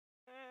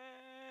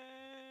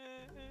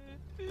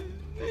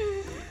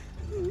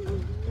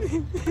Hello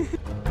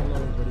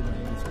everybody, my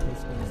name is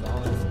Chris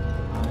Gonzalez.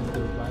 I'm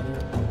the writer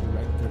and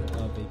director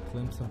of A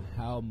Glimpse of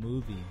Hell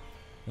movie.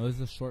 Now, this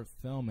is a short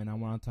film and I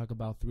want to talk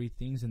about three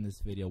things in this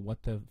video.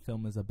 What the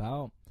film is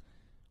about,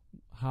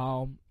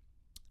 how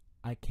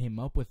I came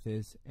up with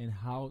this, and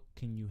how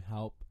can you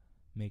help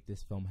make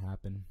this film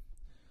happen.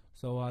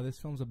 So this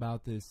film's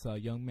about this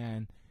young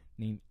man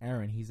named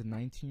Aaron. He's a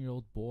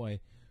 19-year-old boy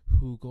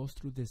who goes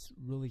through this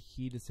really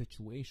heated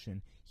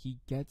situation. He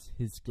gets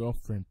his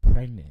girlfriend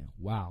pregnant.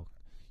 Wow.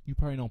 You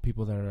probably know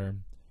people that are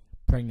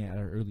pregnant at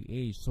an early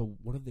age. So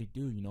what do?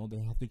 You know, they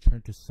have to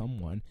turn to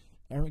someone.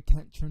 Aaron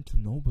can't turn to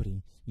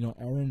nobody. You know,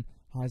 Aaron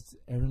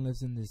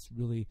lives in this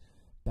really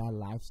bad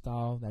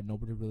lifestyle that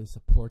nobody really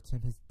supports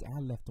him. His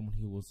dad left him when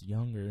he was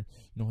younger.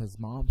 You know, his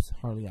mom's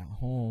hardly at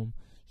home.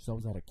 She's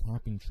always at a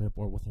camping trip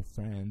or with her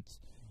friends.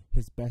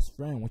 His best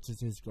friend, which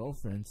is his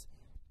girlfriend's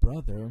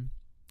brother,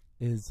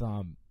 is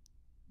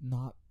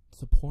not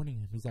supporting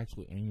him. He's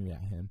actually angry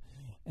at him.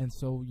 And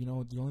so, you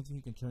know, the only thing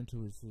he can turn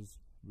to is his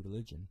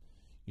religion.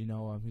 You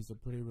know, he's a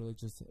pretty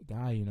religious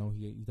guy. You know,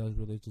 he does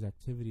religious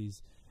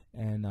activities,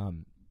 and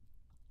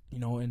you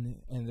know, and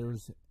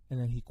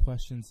then he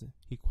questions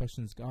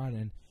God,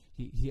 and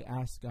he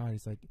asks God.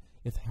 He's like,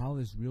 if hell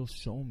is real,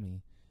 show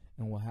me.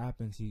 And what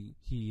happens? He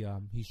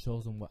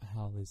shows him what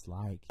hell is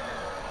like.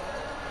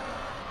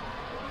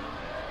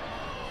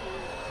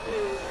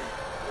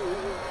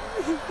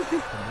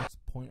 The next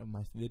point of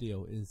my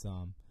video is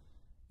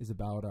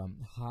about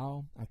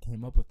how I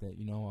came up with it.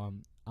 You know,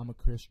 I'm a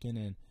Christian,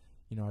 and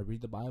you know, I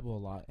read the Bible a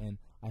lot, and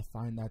I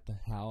find that the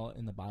hell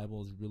in the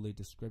Bible is really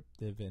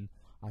descriptive, and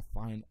I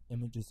find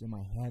images in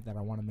my head that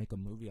I want to make a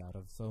movie out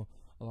of. So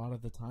a lot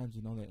of the times,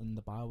 you know, that in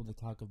the Bible they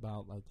talk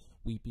about like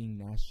weeping,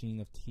 gnashing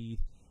of teeth,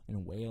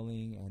 and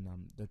wailing, and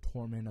the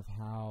torment of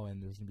hell,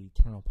 and there's gonna be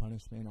eternal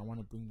punishment. I want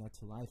to bring that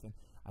to life, and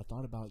I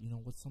thought about, you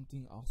know, what's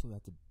something also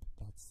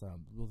that's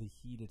really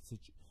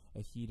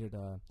a heated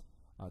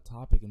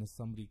topic, and it's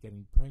somebody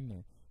getting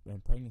pregnant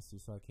and pregnancy.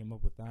 So I came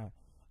up with that,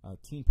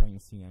 teen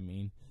pregnancy, I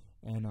mean.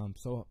 And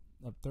so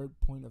the third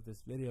point of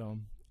this video,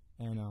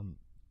 and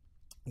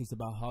it's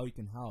about how you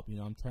can help. You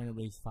know, I'm trying to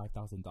raise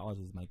 $5,000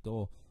 is my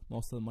goal.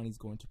 Most of the money is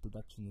going to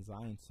production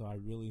design, so I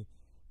really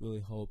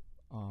hope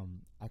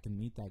I can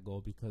meet that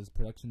goal, because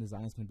production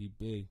design is going to be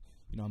big.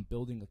 You know, I'm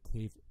building a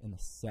cave in a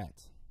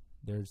set.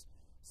 There's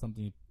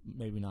something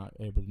maybe not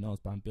everybody knows,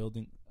 but I'm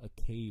building a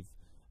cave,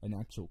 an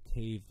actual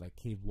cave, like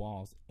cave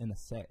walls in a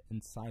set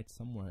inside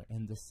somewhere,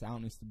 and the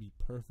sound needs to be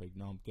perfect.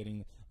 Now I'm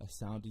getting a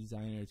sound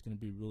designer. It's going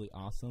to be really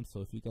awesome.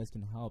 So if you guys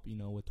can help, you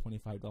know, with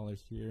 $25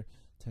 here,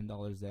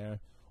 $10 there,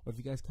 or if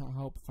you guys can't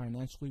help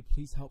financially,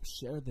 please help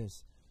share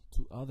this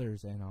to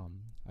others. And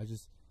I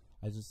just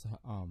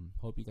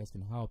hope you guys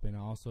can help. And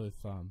also,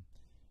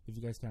 if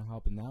you guys can't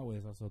help in that way,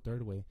 it's also a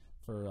third way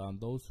for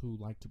those who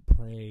like to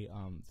pray,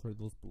 for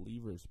those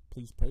believers.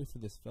 Please pray for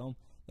this film.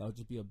 That would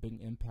just be a big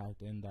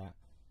impact, and that,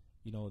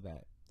 you know,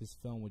 that this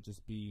film would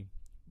just be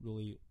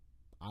really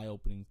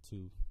eye-opening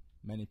to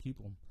many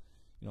people.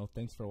 You know,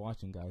 thanks for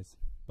watching, guys.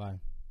 Bye.